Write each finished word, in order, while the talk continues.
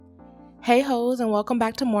Hey hoes, and welcome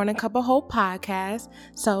back to Morning Cup of Hope podcast.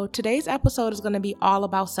 So today's episode is going to be all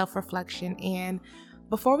about self-reflection, and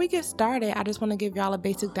before we get started, I just want to give y'all a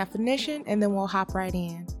basic definition and then we'll hop right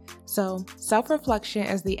in. So self-reflection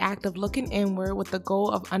is the act of looking inward with the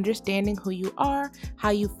goal of understanding who you are,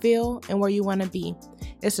 how you feel, and where you want to be.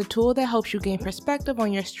 It's a tool that helps you gain perspective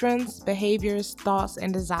on your strengths, behaviors, thoughts,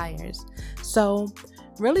 and desires. So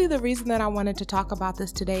really the reason that I wanted to talk about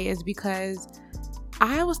this today is because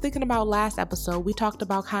I was thinking about last episode, we talked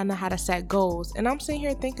about kind of how to set goals. And I'm sitting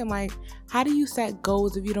here thinking like, how do you set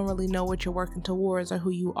goals if you don't really know what you're working towards or who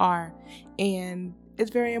you are? And it's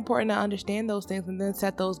very important to understand those things and then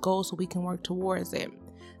set those goals so we can work towards it.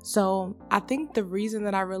 So I think the reason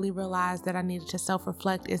that I really realized that I needed to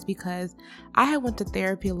self-reflect is because I had went to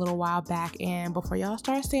therapy a little while back, and before y'all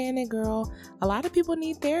start saying it, girl, a lot of people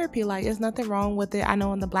need therapy. Like, there's nothing wrong with it. I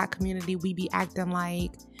know in the Black community, we be acting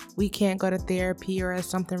like we can't go to therapy or there's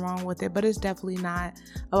something wrong with it, but it's definitely not.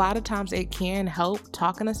 A lot of times it can help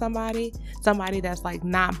talking to somebody that's like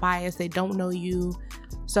not biased. They don't know you,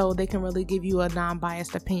 so they can really give you a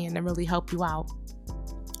non-biased opinion and really help you out.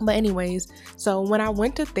 But anyways, so when I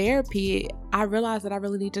went to therapy, I realized that I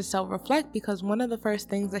really need to self-reflect because one of the first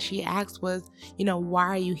things that she asked was, why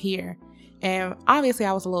are you here? And obviously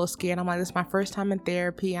I was a little scared. I'm like, this is my first time in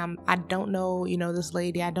therapy. I don't know, this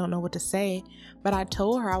lady, I don't know what to say. But I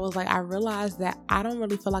told her, I was like, I realized that I don't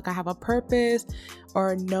really feel like I have a purpose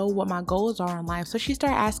or know what my goals are in life. So she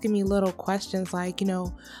started asking me little questions like,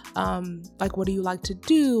 like, what do you like to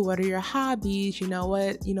do? What are your hobbies?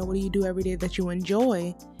 What do you do every day that you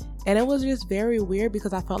enjoy? And it was just very weird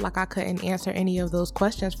because I felt like I couldn't answer any of those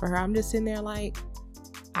questions for her. I'm just sitting there like,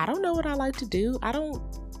 I don't know what I like to do. I don't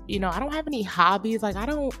have any hobbies. Like, I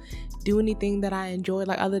don't do anything that I enjoy,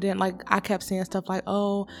 like, other than, like, I kept saying stuff like,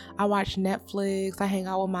 oh, I watch Netflix, I hang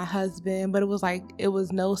out with my husband, but it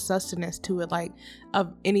was no sustenance to it, like,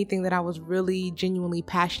 of anything that I was really genuinely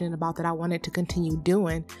passionate about that I wanted to continue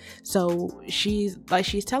doing. So she's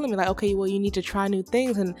telling me, like, okay, well, you need to try new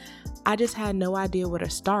things, and I just had no idea where to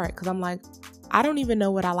start, because I'm like, I don't even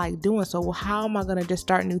know what I like doing, so how am I going to just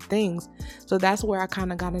start new things? So that's where I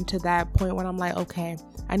kind of got into that point when I'm like, okay,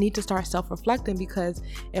 I need to start self-reflecting, because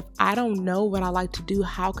if I don't know what I like to do,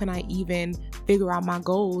 how can I even figure out my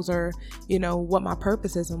goals or, what my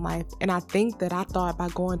purpose is in life? And I think that I thought by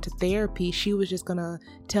going to therapy, she was just going to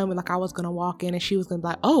tell me, like, I was going to walk in and she was going to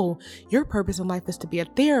be like, oh, your purpose in life is to be a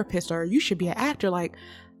therapist or you should be an actor. Like,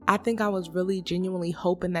 I think I was really genuinely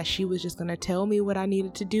hoping that she was just going to tell me what I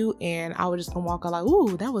needed to do, and I was just going to walk out like,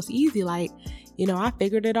 ooh, that was easy. Like, I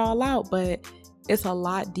figured it all out, but it's a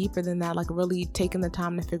lot deeper than that. Like, really taking the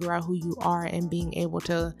time to figure out who you are and being able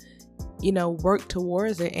to, work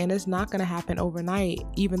towards it. And it's not going to happen overnight,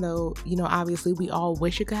 even though, obviously we all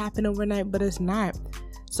wish it could happen overnight, but it's not.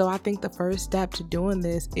 So I think the first step to doing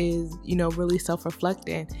this is, really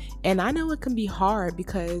self-reflecting. And I know it can be hard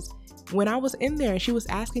because when I was in there and she was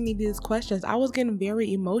asking me these questions, I was getting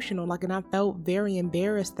very emotional, and I felt very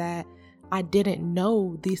embarrassed that I didn't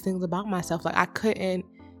know these things about myself. Like, I couldn't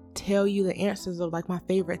tell you the answers of, like, my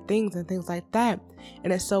favorite things and things like that.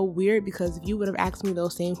 And it's so weird because if you would have asked me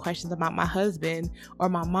those same questions about my husband or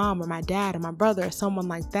my mom or my dad or my brother or someone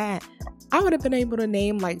like that, I would have been able to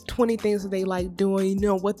name like 20 things that they like doing,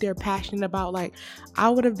 what they're passionate about. Like, I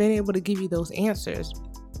would have been able to give you those answers.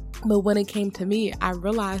 But when it came to me, I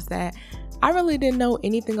realized that I really didn't know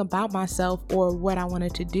anything about myself or what I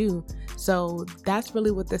wanted to do. So that's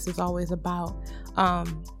really what this is always about.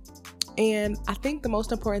 And I think the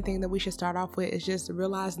most important thing that we should start off with is just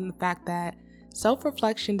realizing the fact that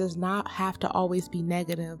self-reflection does not have to always be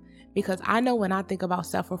negative. Because I know when I think about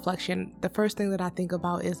self-reflection, the first thing that I think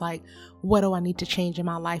about is like, what do I need to change in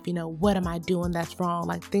my life? What am I doing that's wrong?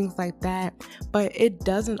 Like, things like that. But it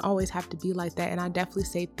doesn't always have to be like that. And I definitely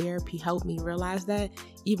say therapy helped me realize that,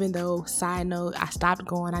 even though, side note, I stopped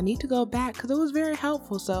going. I need to go back because it was very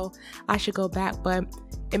helpful. So I should go back. But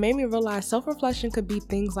it made me realize self-reflection could be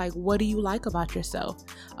things like, what do you like about yourself?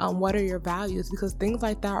 What are your values? Because things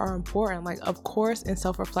like that are important. Like, of course, in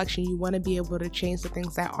self-reflection, you want to be able to change the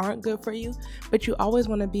things that aren't good for you, but you always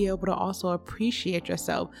want to be able to also appreciate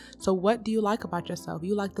yourself. So what do you like about yourself?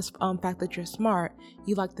 You like the fact that you're smart.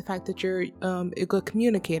 You like the fact that you're a good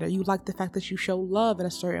communicator. You like the fact that you show love in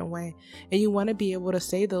a certain way. And you want to be able to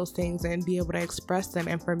say those things and be able to express them.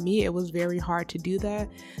 And for me, it was very hard to do that.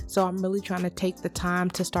 So I'm really trying to take the time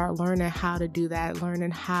to start learning how to do that,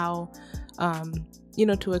 learning how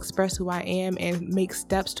to express who I am and make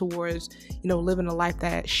steps towards, living a life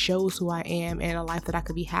that shows who I am and a life that I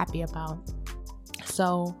could be happy about.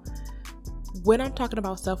 So when I'm talking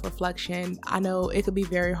about self-reflection, I know it could be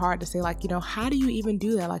very hard to say, like, how do you even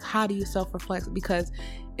do that? Like, how do you self-reflect? Because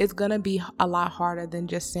it's going to be a lot harder than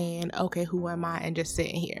just saying, okay, who am I? And just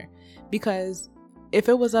sitting here. Because if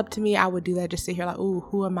it was up to me, I would do that, just sit here like, ooh,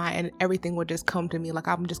 who am I? And everything would just come to me. Like,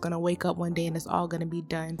 I'm just going to wake up one day and it's all going to be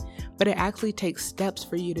done. But it actually takes steps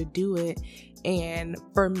for you to do it. And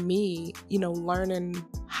for me, learning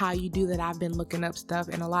how you do that, I've been looking up stuff,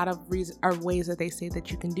 and a lot of ways that they say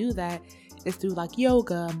that you can do that is through like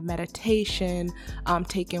yoga, meditation,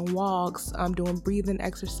 taking walks, doing breathing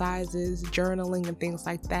exercises, journaling, and things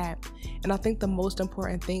like that. And I think the most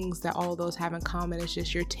important things that all of those have in common is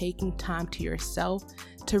just you're taking time to yourself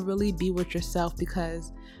to really be with yourself,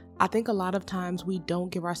 because I think a lot of times we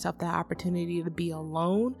don't give ourselves that opportunity to be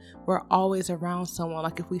alone. We're always around someone.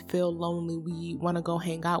 Like if we feel lonely, we want to go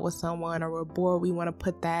hang out with someone, or we're bored, we want to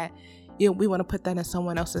put that in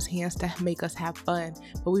someone else's hands to make us have fun.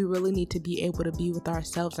 But we really need to be able to be with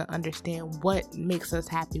ourselves and understand what makes us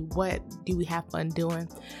happy. What do we have fun doing?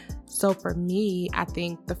 So for me, I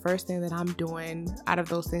think the first thing that I'm doing out of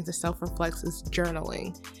those things to self-reflect is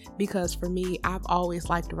journaling. Because for me, I've always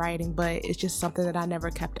liked writing, but it's just something that I never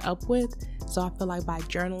kept up with. So I feel like by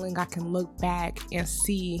journaling, I can look back and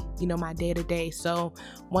see, my day-to-day. So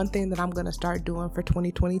one thing that I'm going to start doing for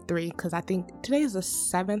 2023, because I think today is the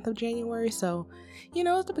 7th of January. So,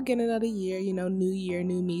 it's the beginning of the year, new year,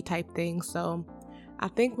 new me type thing. So I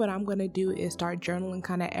think what I'm going to do is start journaling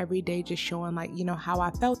kind of every day, just showing like, how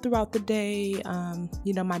I felt throughout the day,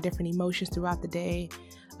 my different emotions throughout the day,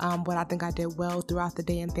 what I think I did well throughout the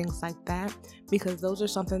day and things like that, because those are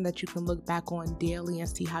something that you can look back on daily and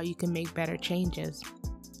see how you can make better changes.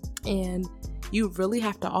 And you really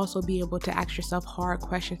have to also be able to ask yourself hard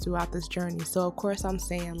questions throughout this journey. So of course I'm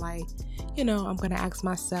saying like, I'm going to ask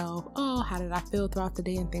myself, how did I feel throughout the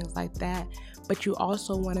day and things like that. But you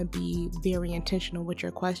also want to be very intentional with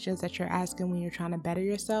your questions that you're asking when you're trying to better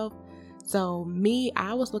yourself. So me,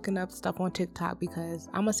 I was looking up stuff on TikTok, because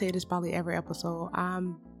I'm going to say this probably every episode.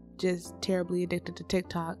 I'm just terribly addicted to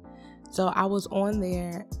TikTok. So I was on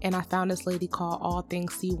there and I found this lady called All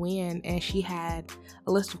Things See Win, and she had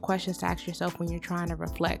a list of questions to ask yourself when you're trying to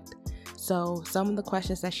reflect. So some of the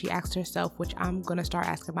questions that she asked herself, which I'm going to start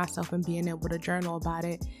asking myself and being able to journal about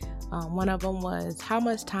it. One of them was, how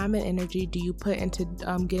much time and energy do you put into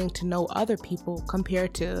getting to know other people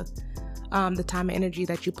compared to the time and energy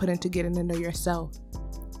that you put into getting to know yourself?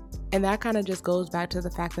 And that kind of just goes back to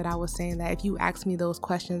the fact that I was saying that if you ask me those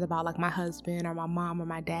questions about like my husband or my mom or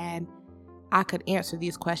my dad, I could answer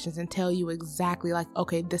these questions and tell you exactly like,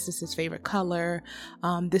 okay, this is his favorite color.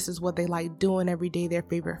 This is what they like doing every day, their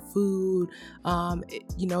favorite food,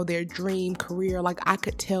 their dream career. Like I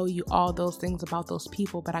could tell you all those things about those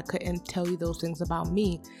people, but I couldn't tell you those things about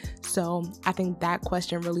me. So I think that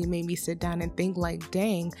question really made me sit down and think like,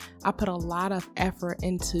 dang, I put a lot of effort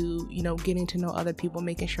into, getting to know other people,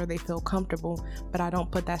 making sure they feel comfortable, but I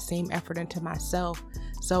don't put that same effort into myself.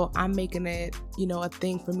 So I'm making it, a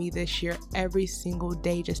thing for me this year, every single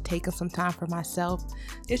day, just taking some time for myself.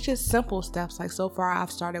 It's just simple steps. Like so far,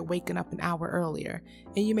 I've started waking up an hour earlier.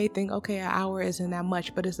 And you may think, okay, an hour isn't that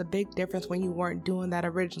much, but it's a big difference when you weren't doing that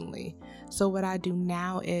originally. So what I do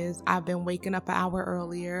now is I've been waking up an hour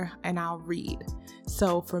earlier and I'll read.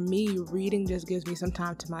 So for me, reading just gives me some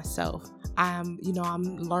time to myself. I'm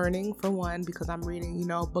learning for one, because I'm reading,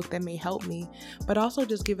 a book that may help me, but also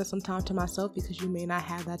just giving some time to myself, because you may not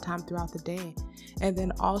have that time throughout the day. And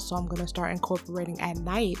then also I'm going to start incorporating at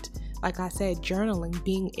night, like I said, journaling,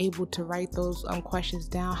 being able to write those questions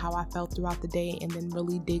down, how I felt throughout the day, and then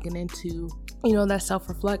really digging into, that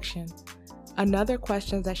self-reflection. Another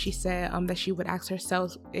question that she said that she would ask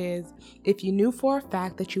herself is, if you knew for a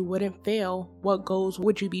fact that you wouldn't fail, what goals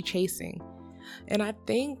would you be chasing? And I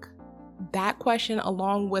think that question,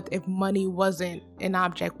 along with if money wasn't an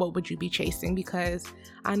object, what would you be chasing? Because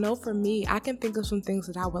I know for me, I can think of some things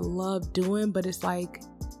that I would love doing, but it's like,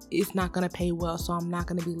 it's not going to pay well. So I'm not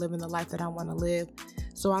going to be living the life that I want to live.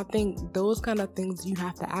 So I think those kind of things you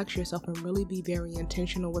have to ask yourself and really be very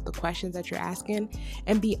intentional with the questions that you're asking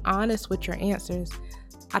and be honest with your answers.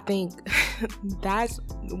 I think that's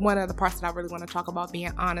one of the parts that I really want to talk about,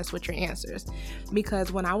 being honest with your answers.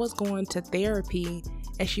 Because when I was going to therapy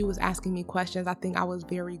and she was asking me questions, I think I was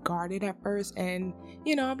very guarded at first. And,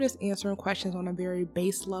 I'm just answering questions on a very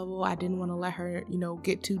base level. I didn't want to let her,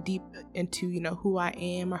 get too deep into, who I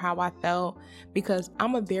am or how I felt, because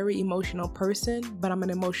I'm a very emotional person, but I'm an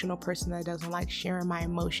emotional person that doesn't like sharing my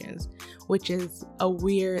emotions, which is a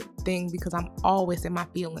weird thing because I'm always in my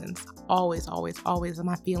feelings, always in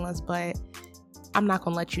my feelings, but I'm not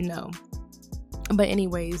going to let you know. But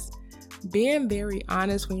anyways, being very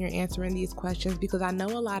honest when you're answering these questions, because I know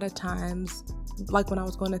a lot of times, like when I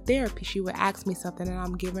was going to therapy, she would ask me something and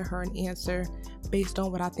I'm giving her an answer based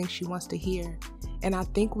on what I think she wants to hear. And I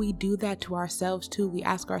think we do that to ourselves too. We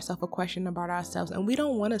ask ourselves a question about ourselves and we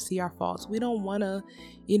don't want to see our faults. We don't want to,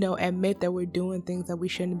 admit that we're doing things that we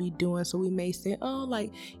shouldn't be doing. So we may say, I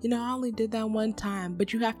only did that one time.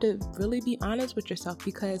 But you have to really be honest with yourself,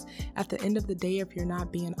 because at the end of the day, if you're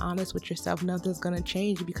not being honest with yourself, nothing's going to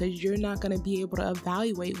change, because you're not going to be able to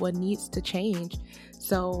evaluate what needs to change.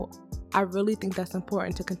 So I really think that's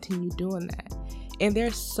important to continue doing that. And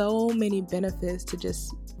there's so many benefits to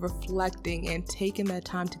just reflecting and taking that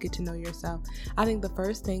time to get to know yourself. I think the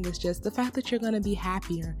first thing is just the fact that you're going to be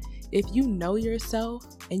happier. If you know yourself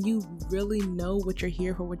and you really know what you're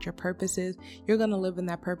here for, what your purpose is, you're going to live in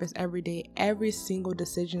that purpose every day. Every single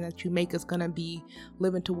decision that you make is going to be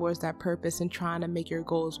living towards that purpose and trying to make your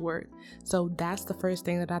goals work. So that's the first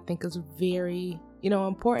thing that I think is very,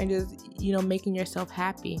 important, is, making yourself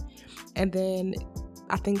happy. And then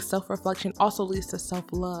I think self-reflection also leads to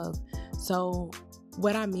self-love. So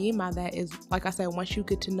what I mean by that is, like I said, once you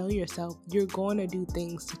get to know yourself, you're going to do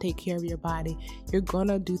things to take care of your body. You're going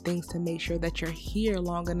to do things to make sure that you're here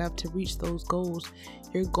long enough to reach those goals.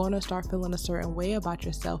 You're going to start feeling a certain way about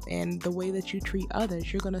yourself, and the way that you treat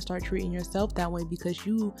others, you're going to start treating yourself that way, because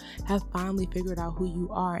you have finally figured out who you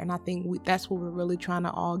are. And I think that's what we're really trying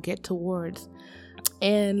to all get towards.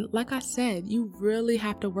 And like I said, you really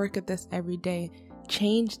have to work at this every day.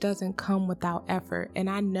 Change doesn't come without effort. And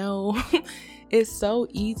I know it's so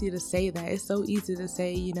easy to say that. It's so easy to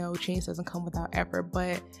say, change doesn't come without effort.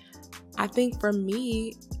 But I think for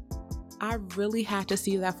me, I really have to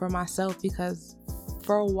see that for myself, because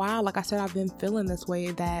for a while, like I said, I've been feeling this way,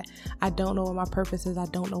 that I don't know what my purpose is. I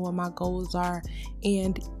don't know what my goals are.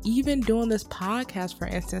 And even doing this podcast, for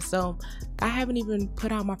instance, so I haven't even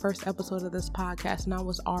put out my first episode of this podcast and I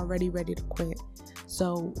was already ready to quit.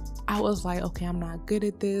 So I was like, okay, I'm not good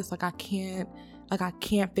at this. I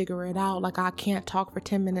can't figure it out. I can't talk for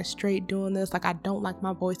 10 minutes straight doing this. I don't like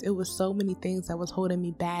my voice. It was so many things that was holding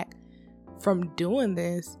me back from doing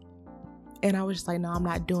this. And I was just like, no, I'm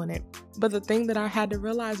not doing it. But the thing that I had to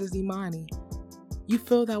realize is, Imani, you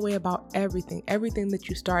feel that way about everything that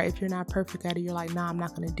you start. If you're not perfect at it, you're like, nah, I'm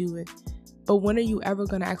not going to do it. But when are you ever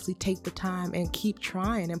going to actually take the time and keep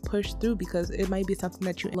trying and push through? Because it might be something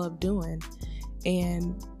that you love doing.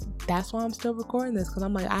 And that's why I'm still recording this, because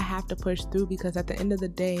I'm like, I have to push through, because at the end of the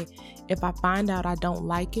day, if I find out I don't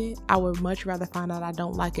like it, I would much rather find out I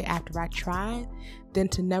don't like it after I tried than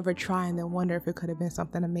to never try and then wonder if it could have been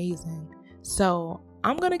something amazing. So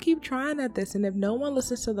I'm going to keep trying at this. And if no one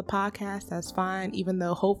listens to the podcast, that's fine, even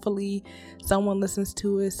though hopefully someone listens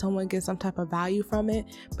to it, someone gets some type of value from it.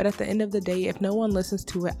 But at the end of the day, if no one listens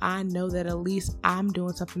to it, I know that at least I'm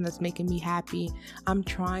doing something that's making me happy. I'm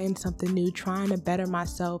trying something new, trying to better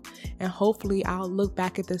myself. And hopefully I'll look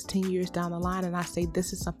back at this 10 years down the line and I say,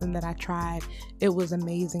 this is something that I tried. It was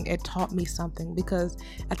amazing. It taught me something. Because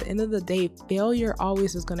at the end of the day, failure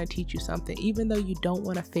always is going to teach you something. Even though you don't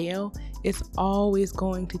want to fail, it's always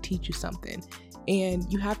going to teach you something, and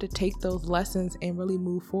you have to take those lessons and really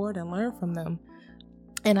move forward and learn from them.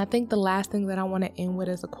 And I think the last thing that I want to end with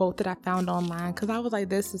is a quote that I found online, because I was like,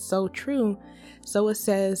 this is so true. So it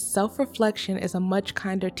says, self-reflection is a much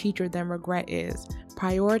kinder teacher than regret is.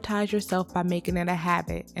 Prioritize yourself by making it a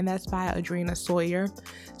habit. And that's by Adriana Sawyer.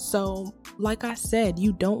 So like I said,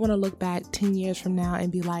 you don't want to look back 10 years from now and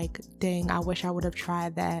be like, dang, I wish I would have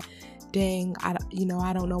tried that. Dang, I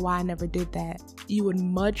don't know why I never did that. You would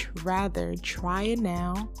much rather try it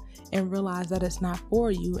now and realize that it's not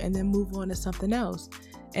for you, and then move on to something else.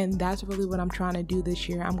 And that's really what I'm trying to do this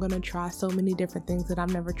year. I'm going to try so many different things that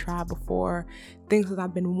I've never tried before, things that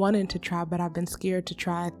I've been wanting to try, but I've been scared to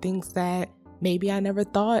try, things that maybe I never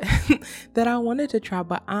thought that I wanted to try,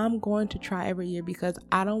 but I'm going to try every year, because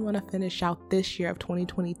I don't want to finish out this year of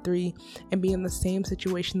 2023 and be in the same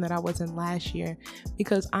situation that I was in last year,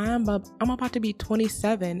 because I'm about to be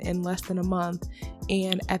 27 in less than a month.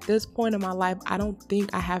 And at this point in my life, I don't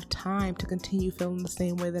think I have time to continue feeling the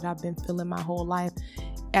same way that I've been feeling my whole life.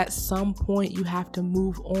 At some point, you have to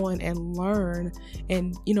move on and learn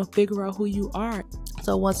and, figure out who you are.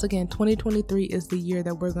 So once again, 2023 is the year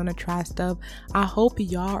that we're going to try stuff. I hope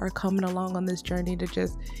y'all are coming along on this journey to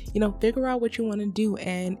just, figure out what you want to do.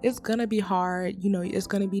 And it's going to be hard. It's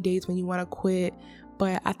going to be days when you want to quit.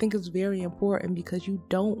 But I think it's very important because you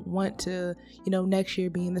don't want to, next year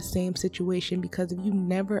be in the same situation, because if you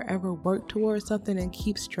never ever work towards something and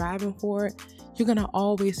keep striving for it, you're going to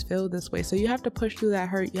always feel this way. So you have to push through that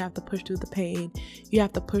hurt. You have to push through the pain. You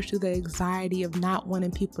have to push through the anxiety of not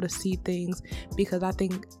wanting people to see things, because I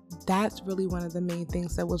think that's really one of the main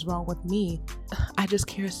things that was wrong with me. I just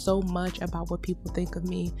care so much about what people think of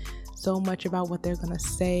me, so much about what they're going to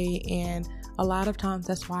say. And a lot of times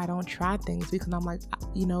that's why I don't try things, because I'm like,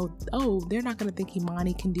 oh, they're not going to think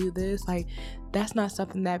Imani can do this. Like, that's not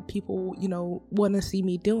something that people, want to see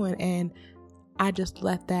me doing. And I just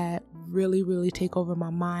let that really, really take over my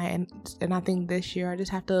mind. And I think this year I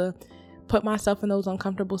just have to put myself in those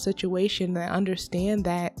uncomfortable situations and understand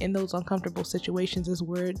that in those uncomfortable situations is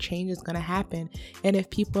where change is going to happen. And if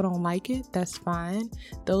people don't like it, that's fine.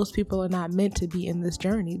 Those people are not meant to be in this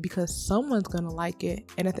journey, because someone's going to like it.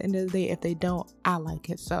 And at the end of the day, if they don't, I like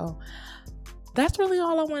it. So that's really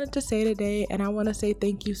all I wanted to say today. And I want to say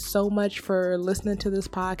thank you so much for listening to this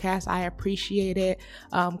podcast. I appreciate it.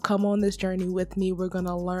 Come on this journey with me. We're going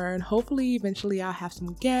to learn. Hopefully, eventually I'll have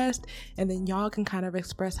some guests, and then y'all can kind of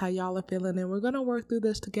express how y'all are feeling, and we're going to work through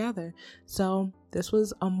this together. So this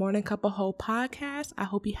was a Morning Cup of Hope podcast. I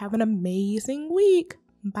hope you have an amazing week.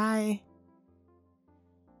 Bye.